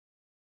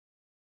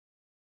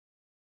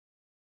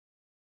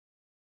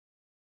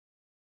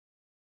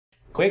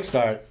Quick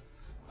start.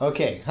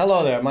 Okay,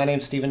 hello there. My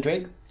name's Stephen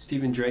Drake.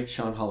 Stephen Drake,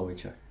 Sean Holloway,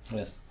 Chuck.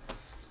 Yes.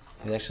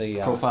 It's actually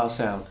Profile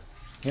sound.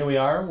 here we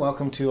are.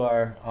 Welcome to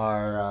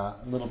our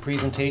little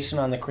presentation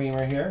on the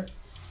Creamer here.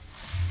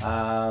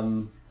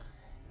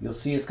 You'll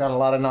see it's got a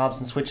lot of knobs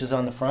and switches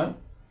on the front,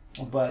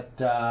 but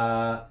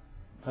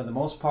for the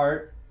most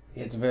part,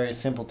 it's very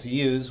simple to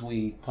use.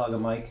 We plug a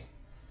mic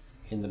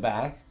in the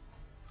back.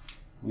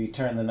 We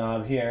turn the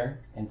knob here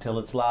until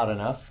it's loud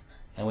enough,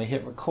 and we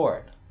hit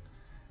record.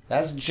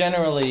 That's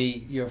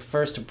generally your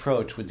first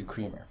approach with the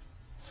Creamer.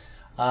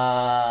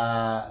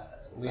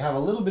 We have a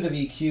little bit of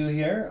EQ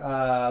here.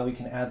 We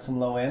can add some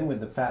low end with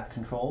the fat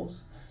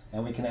controls,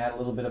 and we can add a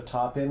little bit of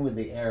top end with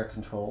the air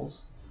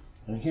controls.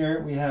 And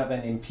here we have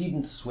an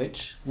impedance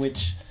switch,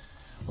 which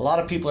a lot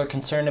of people are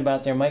concerned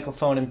about their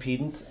microphone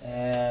impedance,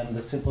 and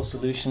the simple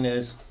solution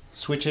is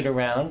switch it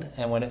around,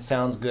 and when it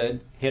sounds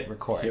good, hit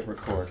record. Hit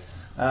record.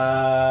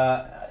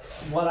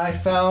 What I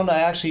found,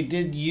 I actually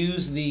did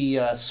use the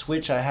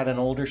switch. I had an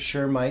older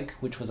Shure mic,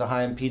 which was a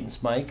high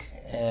impedance mic,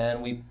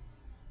 and we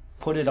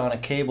put it on a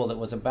cable that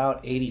was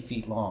about 80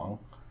 feet long,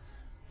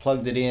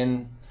 plugged it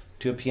in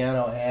to a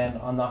piano, and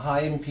on the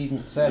high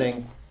impedance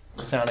setting,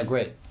 it sounded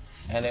great.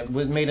 And it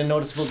made a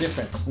noticeable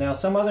difference. Now,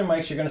 some other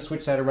mics, you're going to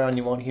switch that around,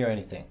 you won't hear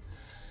anything.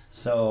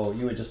 So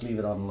you would just leave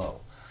it on low.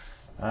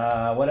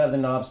 What other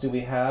knobs do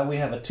we have? We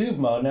have a tube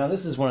mode. Now,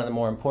 this is one of the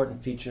more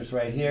important features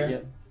right here.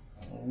 Yep.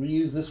 We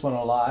use this one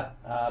a lot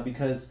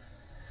because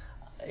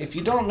if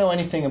you don't know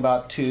anything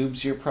about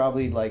tubes, you're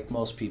probably like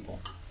most people.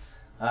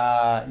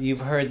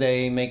 You've heard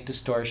they make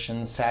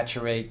distortion,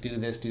 saturate, do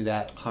this, do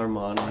that.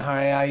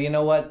 Harmonic. You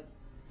know what?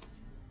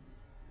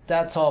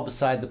 That's all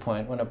beside the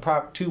point. When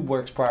a tube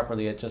works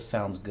properly, it just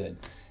sounds good.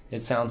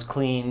 It sounds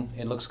clean,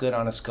 it looks good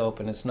on a scope,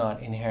 and it's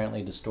not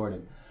inherently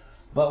distorted.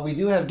 But we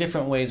do have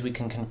different ways we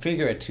can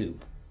configure a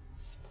tube.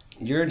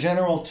 Your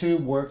general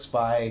tube works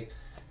by,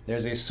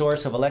 there's a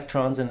source of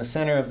electrons in the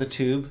center of the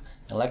tube.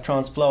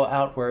 Electrons flow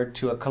outward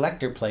to a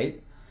collector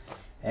plate,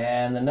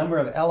 and the number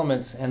of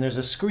elements, and there's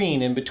a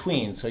screen in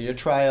between. So your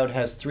triode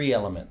has 3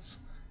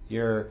 elements: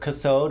 your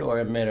cathode or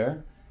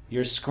emitter,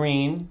 your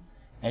screen,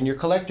 and your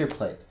collector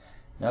plate.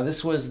 Now,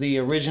 this was the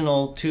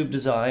original tube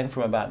design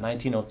from about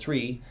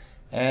 1903,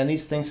 and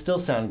these things still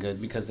sound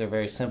good because they're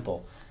very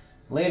simple.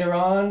 Later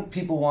on,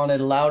 people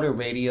wanted louder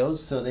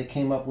radios, so they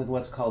came up with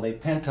what's called a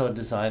pentode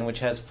design,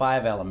 which has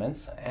 5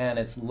 elements, and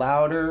it's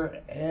louder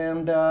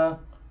and,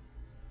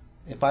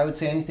 if I would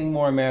say anything,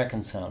 more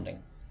American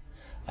sounding,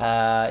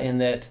 in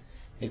that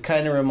it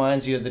kind of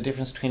reminds you of the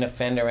difference between a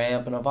Fender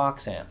amp and a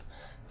Vox amp.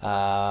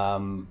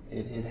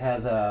 It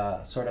has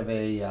a sort of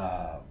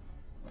a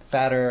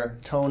fatter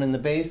tone in the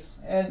bass,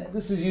 and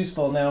this is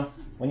useful. Now,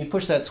 when you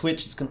push that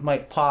switch, it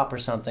might pop or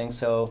something,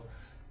 so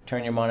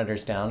turn your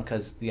monitors down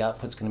because the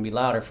output's going to be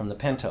louder from the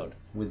pentode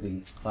with the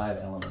 5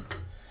 elements.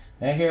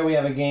 Now here we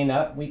have a gain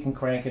up. We can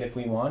crank it if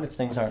we want, if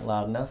things aren't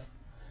loud enough.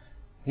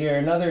 Here,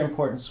 another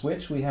important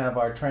switch, we have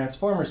our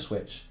transformer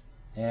switch.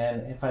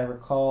 And if I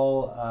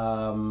recall,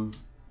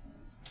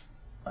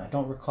 I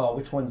don't recall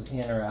which one's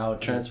in or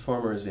out.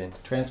 Transformer is in.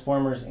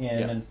 Transformer's in.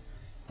 Yep.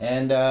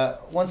 And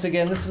once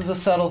again, this is a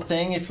subtle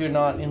thing if you're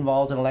not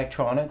involved in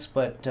electronics,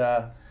 but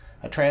a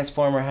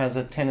transformer has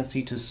a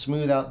tendency to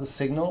smooth out the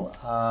signal.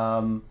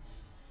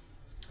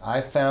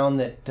 I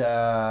found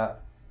that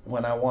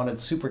when I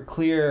wanted super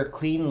clear,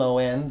 clean low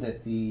end,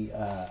 that the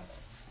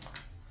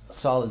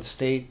solid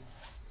state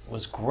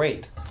was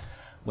great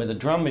with a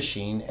drum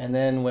machine. And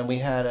then when we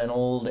had an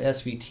old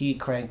SVT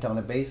cranked on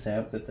a bass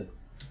amp,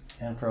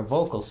 and for a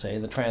vocal, say,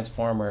 the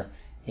transformer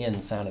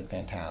in sounded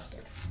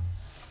fantastic.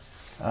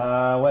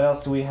 What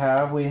else do we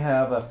have? We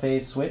have a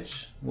phase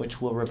switch,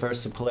 which will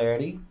reverse the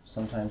polarity.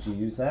 Sometimes you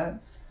use that.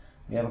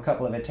 We have a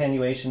couple of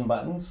attenuation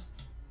buttons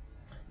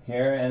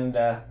here, and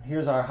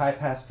here's our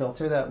high-pass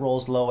filter that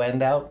rolls low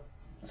end out,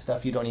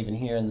 stuff you don't even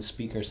hear in the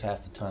speakers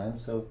half the time.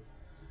 So,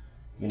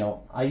 you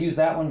know, I use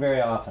that one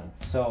very often.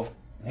 So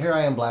here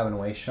I am blabbing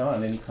away.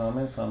 Sean, any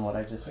comments on what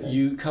I just said?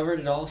 You covered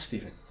it all,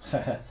 Stephen.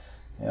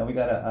 Yeah, we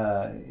got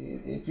a.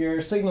 If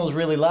your signal is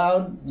really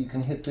loud, you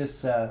can hit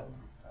this.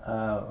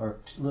 Or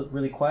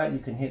really quiet, you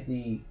can hit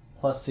the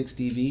 +6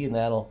 dB, and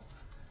that'll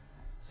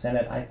send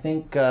it. I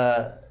think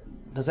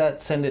does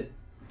that send it,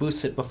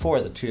 boosts it before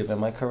the tube?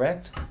 Am I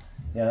correct?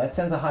 Yeah, that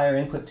sends a higher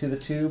input to the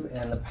tube,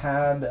 and the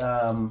pad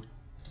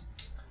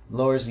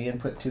lowers the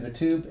input to the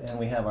tube, and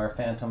we have our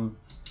phantom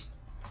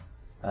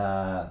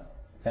power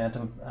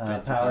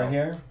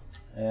here,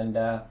 and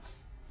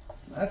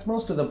that's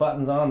most of the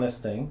buttons on this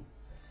thing.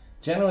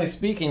 Generally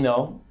speaking,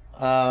 though.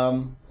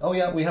 Oh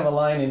yeah, we have a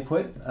line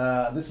input.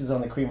 This is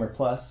on the Creamer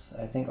Plus,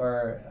 I think,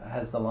 or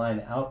has the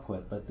line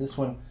output, but this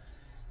one,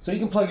 so you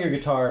can plug your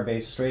guitar or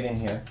bass straight in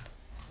here,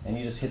 and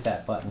you just hit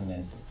that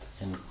button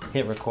and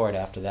hit record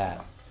after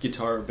that.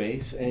 Guitar or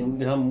bass,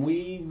 and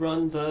we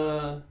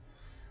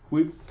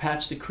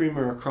patch the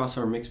Creamer across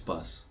our mix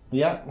bus.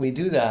 Yeah, we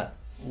do that.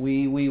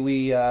 We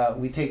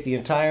take the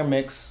entire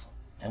mix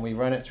and we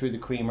run it through the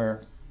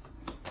Creamer,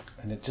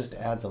 and it just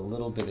adds a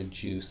little bit of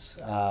juice.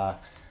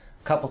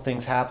 couple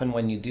things happen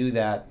when you do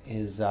that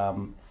is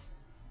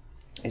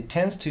it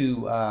tends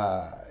to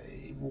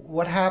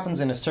what happens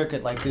in a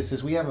circuit like this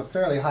is we have a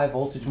fairly high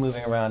voltage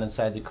moving around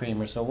inside the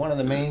creamer. So one of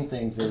the main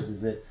things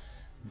is that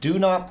do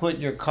not put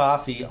your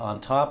coffee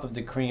on top of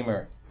the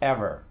creamer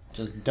ever.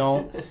 Just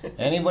don't.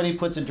 Anybody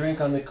puts a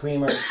drink on the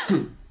creamer,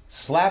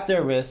 slap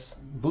their wrists,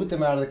 boot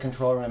them out of the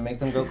control room, and make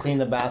them go clean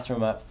the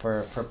bathroom up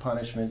for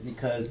punishment,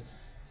 because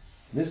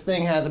this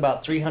thing has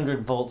about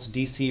 300 volts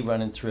DC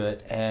running through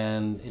it,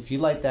 and if you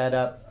light that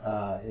up,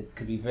 it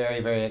could be very,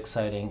 very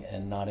exciting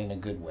and not in a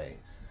good way.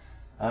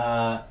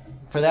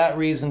 For that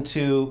reason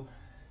too,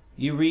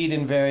 you read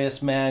in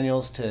various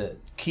manuals to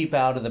keep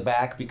out of the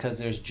back because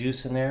there's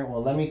juice in there.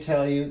 Well, let me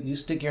tell you, you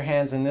stick your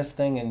hands in this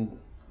thing and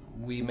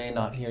we may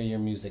not hear your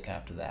music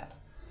after that.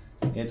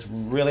 It's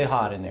really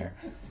hot in there,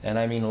 and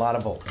I mean a lot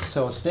of volts.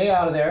 So stay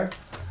out of there.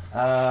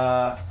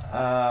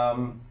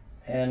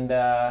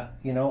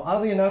 You know,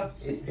 oddly enough,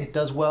 it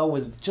does well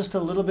with just a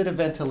little bit of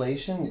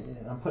ventilation.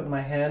 I'm putting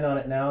my hand on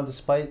it now,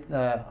 despite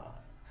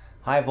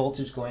high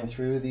voltage going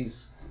through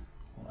these.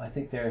 I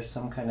think there's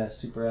some kind of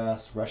super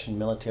ass Russian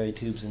military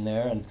tubes in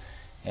there,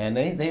 and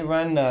they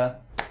run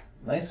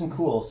nice and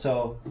cool.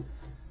 So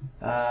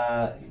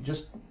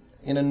just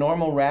in a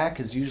normal rack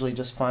is usually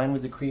just fine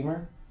with the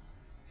creamer.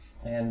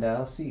 And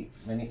let's see,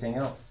 anything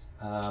else?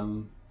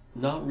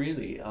 Not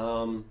really.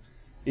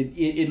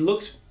 It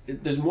looks,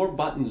 there's more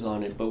buttons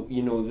on it, but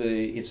you know,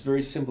 it's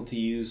very simple to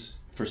use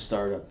for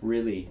startup.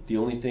 Really, the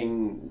only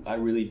thing I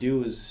really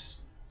do is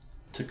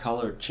to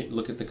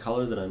look at the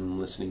color that I'm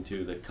listening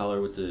to, the color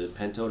with the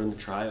pentode and the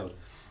triode,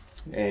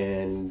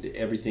 and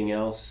everything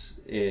else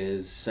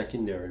is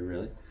secondary,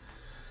 really.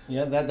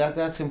 Yeah,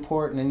 that's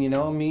important. And you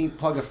know, me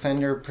plug a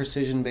Fender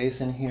Precision bass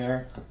in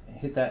here,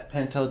 hit that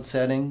pentode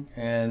setting,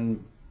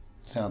 and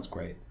sounds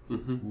great.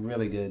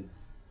 Really good.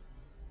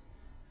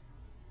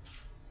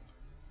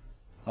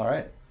 All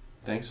right.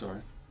 Thanks,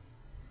 Oren.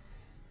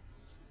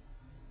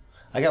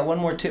 I got one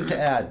more tip to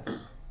add.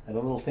 I have a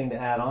little thing to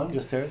add on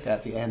just there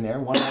at the end there.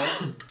 One more.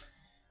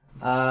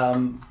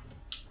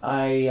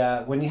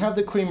 When you have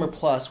the Creamer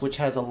Plus, which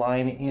has a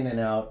line in and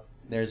out,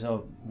 there's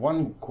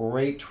one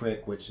great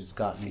trick which has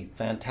gotten me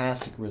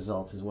fantastic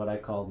results, is what I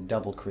call the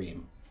double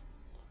cream.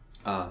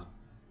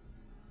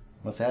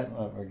 What's that?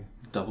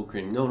 Double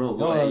cream. No,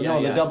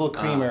 the double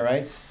creamer,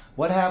 right?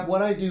 What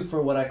I do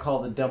for what I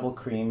call the double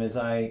cream is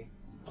I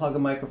plug a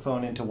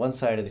microphone into one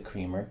side of the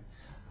creamer,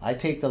 I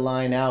take the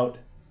line out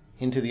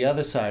into the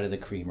other side of the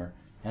creamer,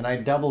 and I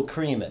double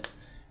cream it.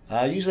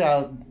 Usually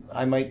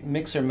I might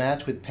mix or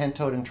match with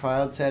pentode and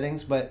triode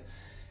settings, but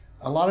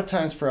a lot of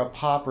times for a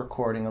pop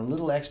recording, a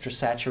little extra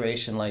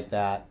saturation like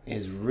that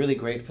is really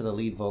great for the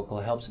lead vocal.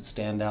 It helps it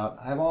stand out.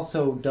 I've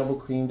also double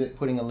creamed it,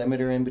 putting a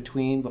limiter in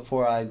between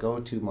before I go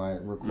to my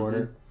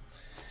recorder.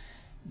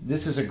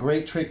 This is a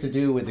great trick to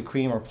do with the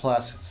Creamer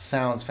Plus. It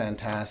sounds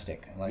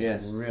fantastic. Like,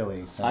 yes.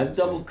 Really sounds I've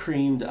double good.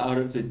 creamed out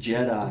of the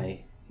Jedi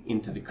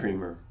into the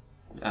creamer.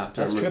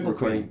 After That's triple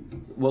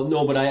recording. Well,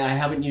 no, but I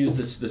haven't used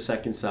the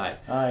second side.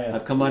 Yeah.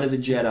 I've come out of the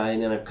Jedi,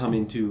 and then I've come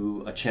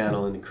into a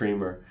channel in the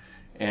creamer,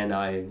 and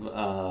I've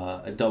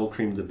double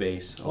creamed the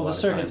bass. Well, the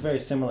circuit's very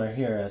similar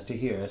here as to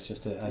here. It's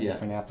just a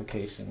different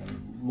application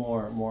and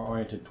more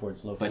oriented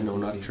towards low frequency. But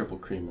no, not triple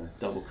creamer,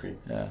 double cream.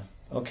 Yeah.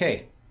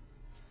 Okay.